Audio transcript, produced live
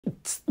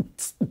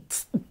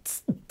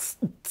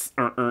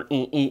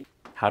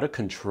How to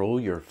control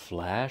your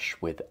flash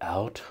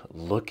without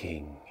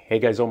looking. Hey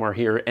guys, Omar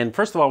here. And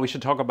first of all, we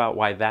should talk about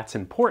why that's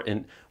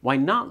important. Why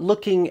not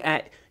looking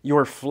at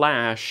your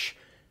flash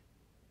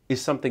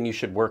is something you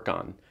should work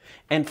on.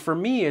 And for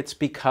me, it's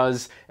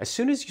because as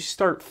soon as you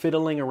start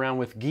fiddling around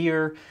with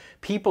gear,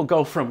 people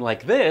go from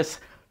like this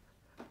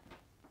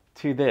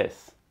to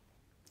this.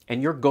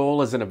 And your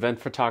goal as an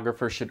event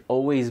photographer should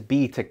always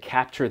be to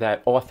capture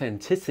that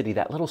authenticity,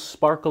 that little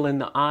sparkle in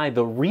the eye,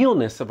 the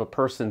realness of a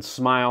person's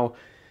smile,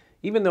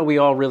 even though we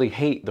all really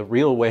hate the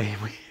real way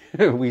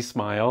we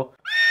smile.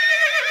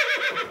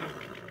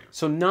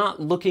 So not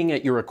looking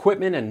at your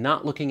equipment and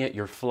not looking at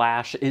your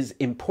flash is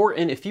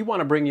important if you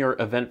want to bring your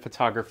event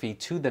photography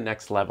to the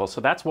next level.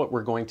 So that's what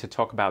we're going to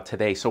talk about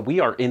today. So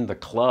we are in the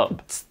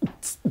club.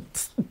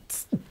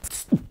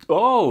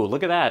 Oh,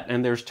 look at that.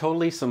 And there's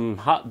totally some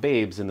hot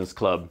babes in this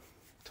club.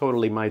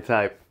 Totally my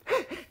type.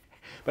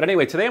 But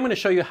anyway, today I'm going to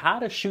show you how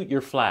to shoot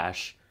your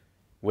flash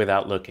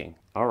without looking.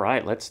 All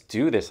right, let's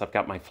do this. I've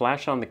got my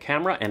flash on the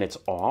camera and it's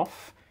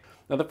off.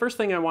 Now the first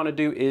thing I want to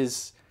do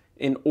is,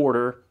 in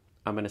order,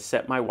 I'm going to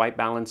set my white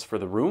balance for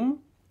the room.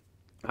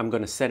 I'm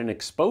going to set an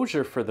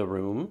exposure for the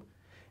room.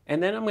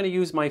 And then I'm going to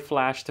use my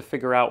flash to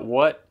figure out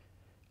what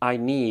I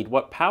need,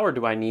 what power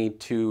do I need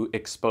to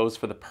expose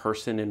for the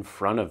person in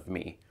front of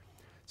me.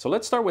 So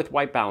let's start with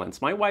white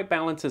balance. My white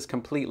balance is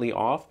completely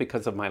off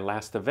because of my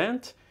last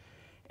event.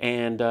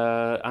 And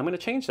I'm going to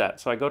change that.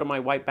 So I go to my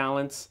white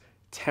balance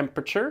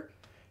temperature.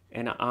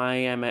 And I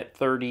am at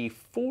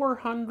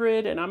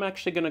 3,400. And I'm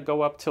actually going to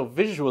go up till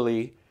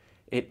visually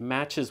it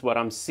matches what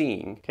I'm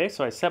seeing. Okay,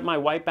 so I set my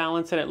white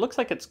balance and it looks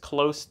like it's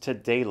close to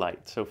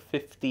daylight. So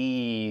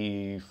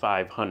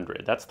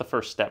 5,500, that's the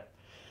first step.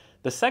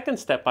 The second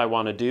step I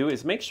wanna do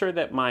is make sure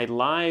that my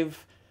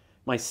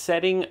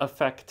setting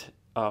effect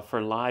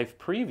for live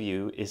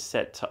preview is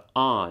set to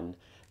on.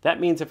 That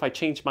means if I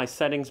change my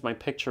settings, my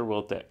picture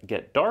will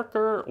get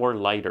darker or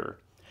lighter.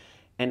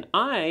 And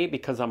I,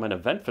 because I'm an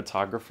event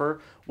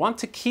photographer, want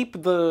to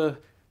keep the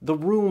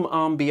room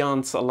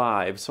ambiance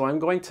alive. So I'm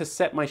going to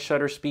set my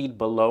shutter speed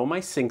below my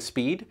sync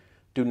speed.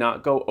 Do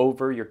not go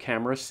over your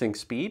camera's sync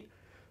speed.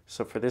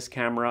 So for this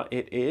camera,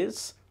 it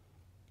is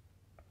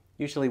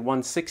usually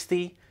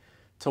 160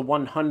 to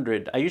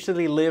 100. I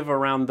usually live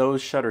around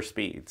those shutter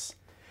speeds.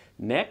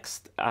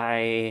 Next,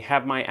 I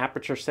have my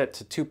aperture set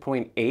to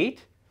 2.8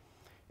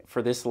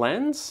 for this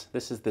lens.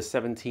 This is the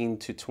 17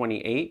 to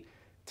 28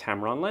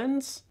 Tamron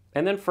lens.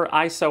 And then for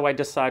ISO, I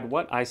decide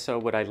what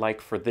ISO would I like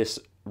for this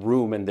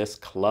room in this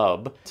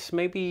club. It's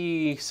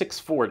maybe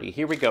 640.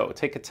 Here we go.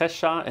 Take a test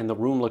shot and the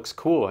room looks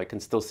cool. I can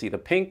still see the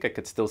pink. I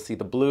could still see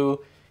the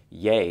blue.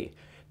 Yay.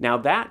 Now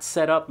that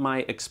set up my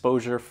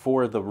exposure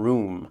for the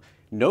room.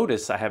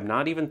 Notice I have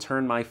not even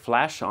turned my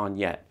flash on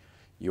yet.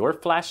 Your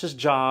flash's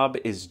job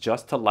is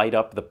just to light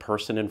up the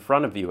person in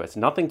front of you. It has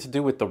nothing to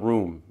do with the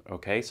room.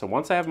 Okay, so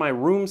once I have my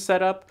room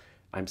set up,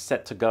 I'm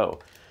set to go.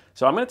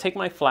 So I'm going to take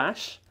my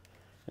flash.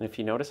 And if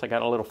you notice, I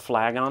got a little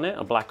flag on it,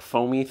 a black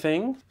foamy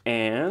thing.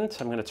 And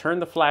I'm going to turn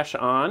the flash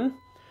on.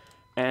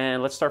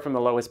 And let's start from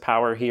the lowest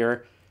power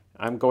here.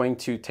 I'm going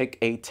to take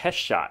a test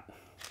shot.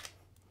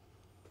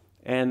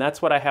 And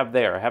that's what I have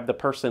there. I have the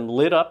person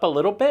lit up a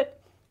little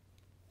bit.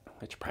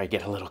 I should probably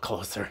get a little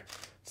closer.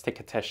 Let's take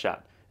a test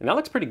shot. And that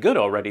looks pretty good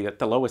already at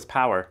the lowest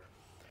power.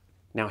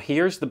 Now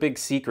here's the big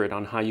secret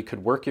on how you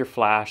could work your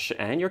flash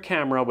and your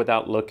camera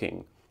without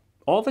looking.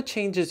 All the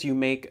changes you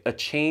make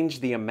change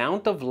the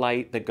amount of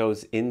light that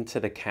goes into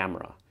the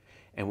camera.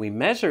 And we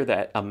measure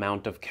that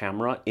amount of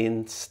camera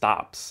in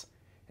stops.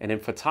 And in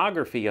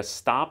photography, a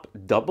stop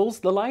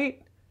doubles the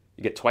light.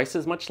 You get twice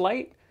as much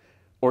light,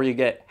 or you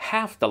get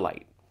half the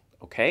light,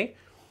 okay?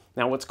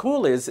 Now what's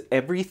cool is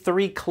every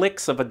 3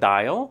 clicks of a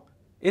dial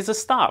is a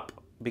stop,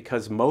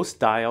 because most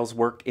dials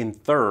work in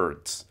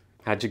thirds.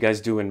 How'd you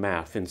guys do in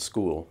math in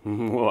school?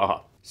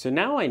 So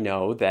now I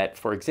know that,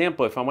 for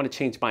example, if I want to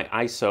change my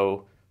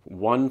ISO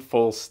 1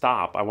 full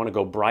stop, I want to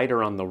go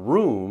brighter on the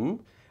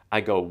room, I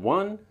go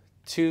 1,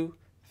 2,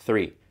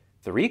 3.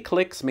 3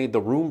 clicks made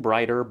the room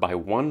brighter by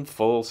 1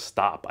 full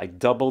stop. I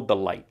doubled the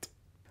light.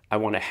 I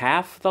want to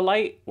half the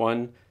light,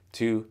 1,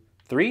 2,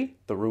 3,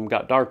 the room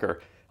got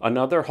darker.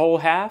 Another whole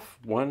half,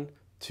 1,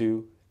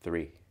 2,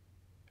 3.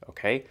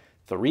 Okay,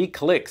 3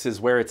 clicks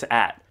is where it's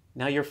at.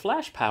 Now your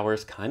flash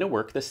powers kind of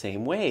work the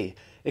same way,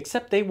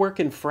 except they work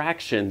in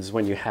fractions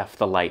when you half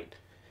the light.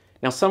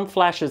 Now some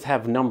flashes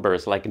have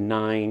numbers like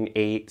 9,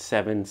 8,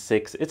 7,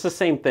 6. It's the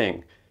same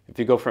thing. If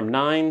you go from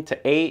 9 to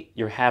 8,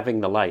 you're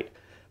halving the light.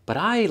 But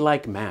I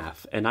like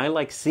math and I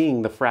like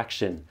seeing the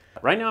fraction.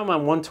 Right now I'm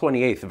on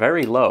 1/28,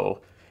 very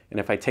low. And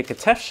if I take a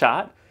test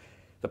shot,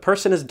 the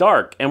person is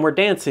dark and we're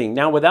dancing.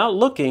 Now without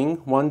looking,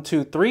 1,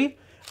 2, 3,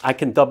 I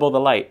can double the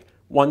light.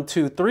 1,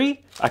 2,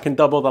 3, I can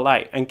double the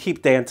light and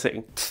keep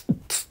dancing.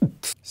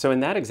 So in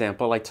that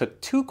example, I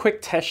took 2 quick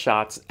test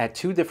shots at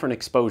 2 different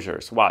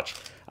exposures. Watch.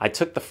 I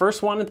took the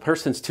first one, the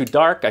person's too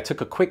dark. I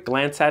took a quick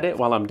glance at it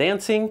while I'm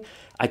dancing.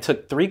 I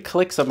took 3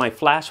 clicks of my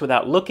flash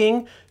without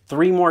looking,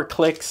 3 more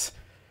clicks,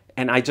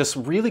 and I just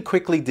really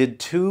quickly did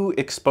 2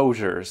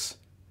 exposures.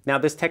 Now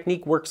this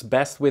technique works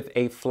best with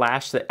a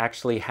flash that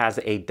actually has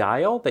a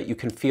dial that you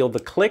can feel the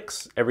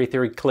clicks. Every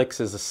 3 clicks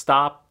is a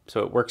stop,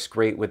 so it works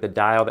great with a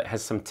dial that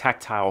has some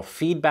tactile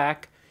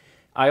feedback.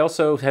 I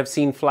also have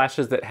seen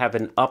flashes that have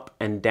an up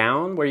and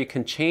down where you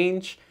can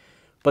change,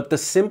 but the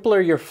simpler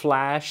your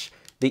flash,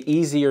 the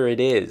easier it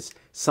is.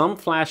 Some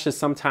flashes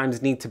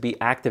sometimes need to be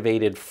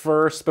activated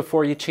first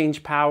before you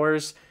change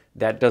powers.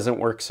 That doesn't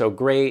work so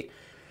great.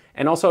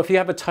 And also if you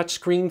have a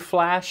touchscreen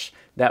flash,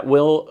 that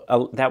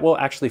will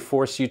actually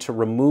force you to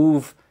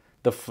remove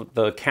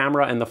the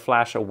camera and the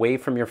flash away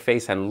from your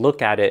face and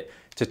look at it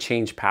to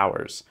change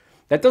powers.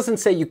 That doesn't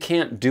say you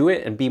can't do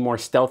it and be more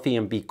stealthy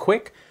and be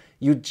quick.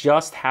 You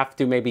just have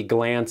to maybe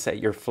glance at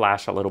your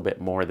flash a little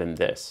bit more than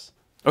this.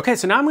 Okay,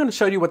 so now I'm going to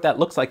show you what that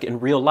looks like in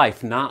real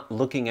life, not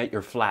looking at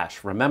your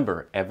flash.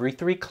 Remember, every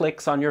 3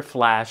 clicks on your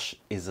flash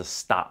is a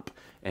stop,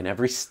 and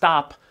every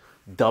stop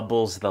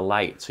doubles the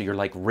light. So you're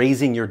like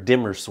raising your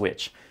dimmer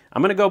switch.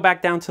 I'm going to go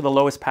back down to the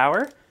lowest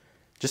power,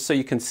 just so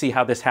you can see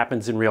how this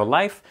happens in real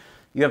life.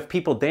 You have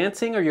people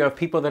dancing, or you have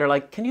people that are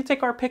like, can you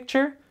take our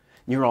picture?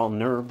 You're all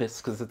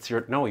nervous because it's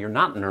your, no, you're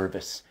not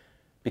nervous.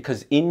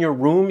 Because in your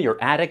room,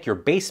 your attic, your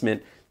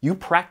basement, you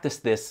practice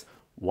this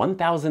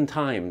 1,000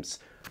 times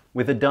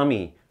with a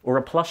dummy or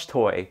a plush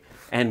toy.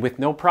 And with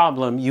no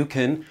problem, you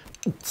can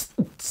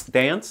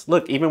dance.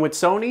 Look, even with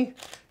Sony,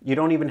 you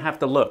don't even have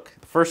to look.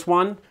 First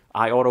one,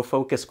 I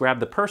autofocus, grab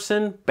the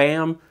person,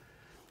 bam.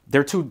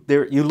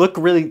 You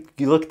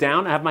look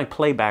down. I have my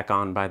playback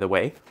on, by the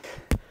way.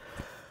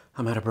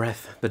 I'm out of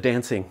breath, the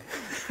dancing.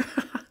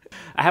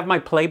 I have my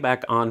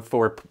playback on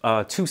for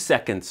 2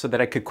 seconds so that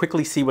I could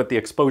quickly see what the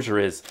exposure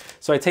is.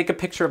 So I take a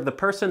picture of the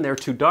person, they're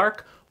too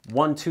dark,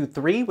 1, 2,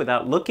 3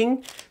 without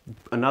looking.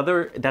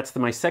 Another, that's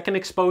my second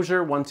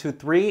exposure, 1, 2,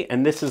 3,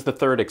 and this is the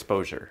third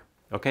exposure.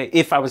 Okay,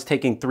 if I was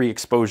taking 3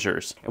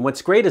 exposures. And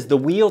what's great is the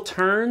wheel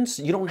turns,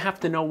 you don't have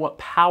to know what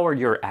power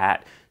you're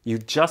at. You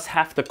just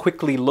have to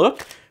quickly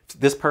look.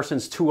 This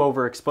person's too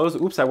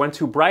overexposed. Oops, I went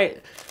too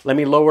bright. Let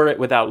me lower it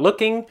without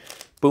looking.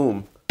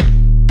 Boom.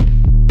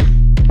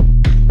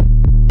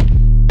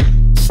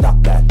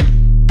 Stop that.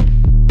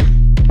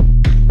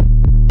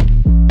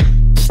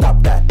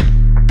 Stop that.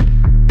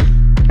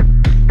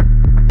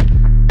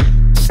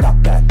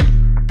 Stop that.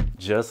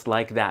 Just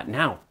like that.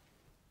 Now,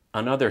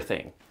 another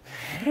thing.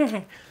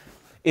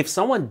 If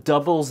someone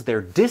doubles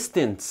their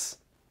distance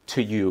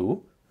to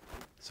you,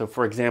 so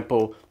for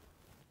example,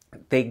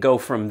 they go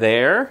from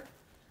there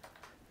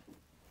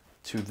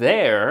to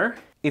there,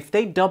 if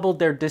they doubled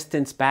their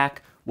distance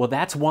back, well,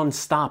 that's one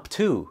stop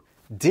too.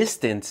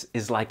 Distance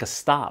is like a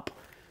stop.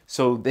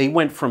 So they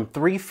went from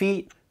 3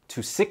 feet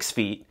to 6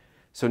 feet.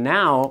 So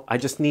now I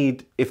just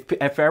need, if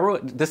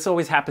everyone, this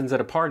always happens at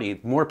a party,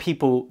 more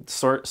people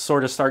sort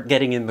of start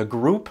getting in the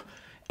group,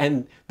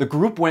 and the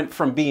group went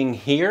from being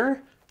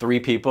here, 3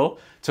 people,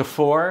 to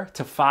 4,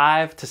 to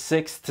 5, to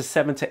 6, to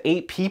 7, to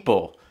 8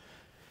 people.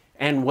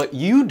 And what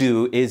you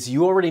do is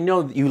you already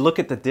know, you look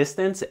at the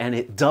distance and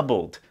it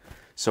doubled.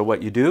 So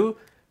what you do,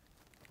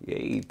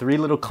 3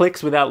 little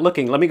clicks without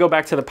looking. Let me go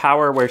back to the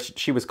power where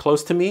she was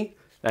close to me.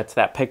 That's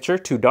that picture,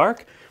 too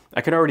dark.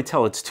 I can already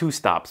tell it's 2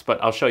 stops,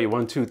 but I'll show you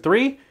 1, 2,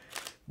 3.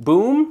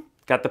 Boom,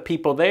 got the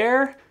people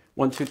there.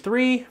 1, 2,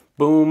 3,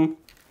 boom,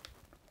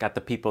 got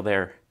the people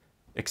there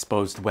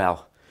exposed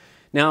well.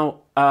 Now,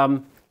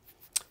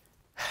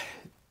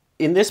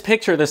 in this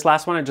picture, this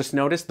last one I just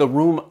noticed, the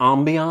room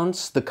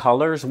ambiance, the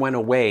colors went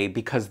away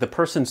because the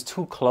person's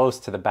too close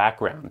to the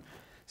background.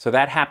 So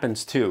that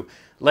happens too.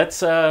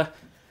 Let's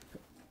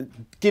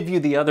give you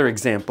the other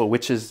example,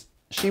 which is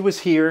she was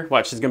here.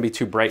 Watch, she's gonna be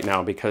too bright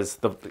now because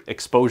the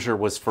exposure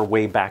was for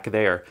way back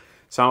there.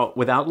 So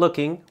without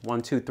looking,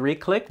 1, 2, 3,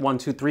 click, 1,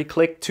 2, 3,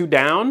 click, 2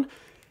 down.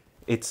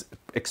 It's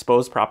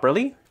exposed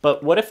properly.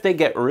 But what if they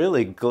get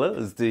really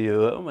close to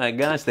you? Oh my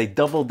gosh, they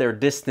doubled their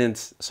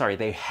distance. Sorry,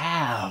 they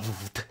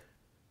halved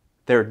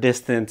their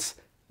distance.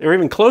 They're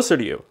even closer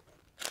to you.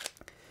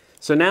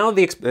 So now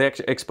the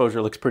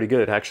exposure looks pretty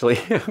good actually,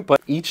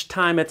 but each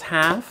time it's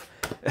half,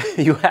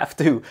 you have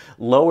to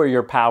lower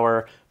your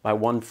power by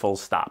 1 full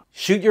stop.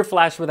 Shoot your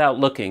flash without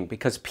looking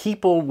because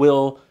people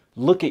will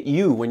look at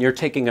you when you're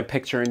taking a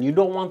picture and you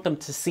don't want them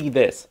to see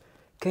this.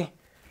 Okay.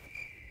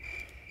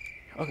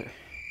 Okay.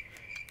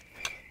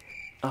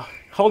 Oh,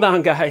 hold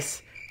on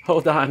guys.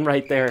 Hold on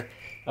right there.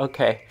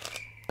 Okay.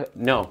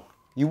 No,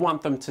 you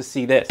want them to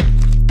see this.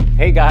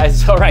 Hey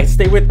guys, all right,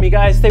 stay with me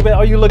guys, stay with,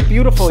 oh, you look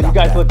beautiful. Stop,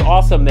 you guys look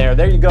awesome there.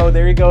 There you go,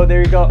 there you go,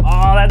 there you go.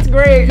 Oh, that's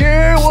great.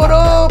 Yeah, what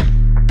up?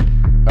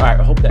 All right,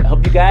 I hope that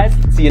helped you guys.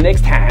 See you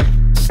next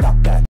time. Stop that.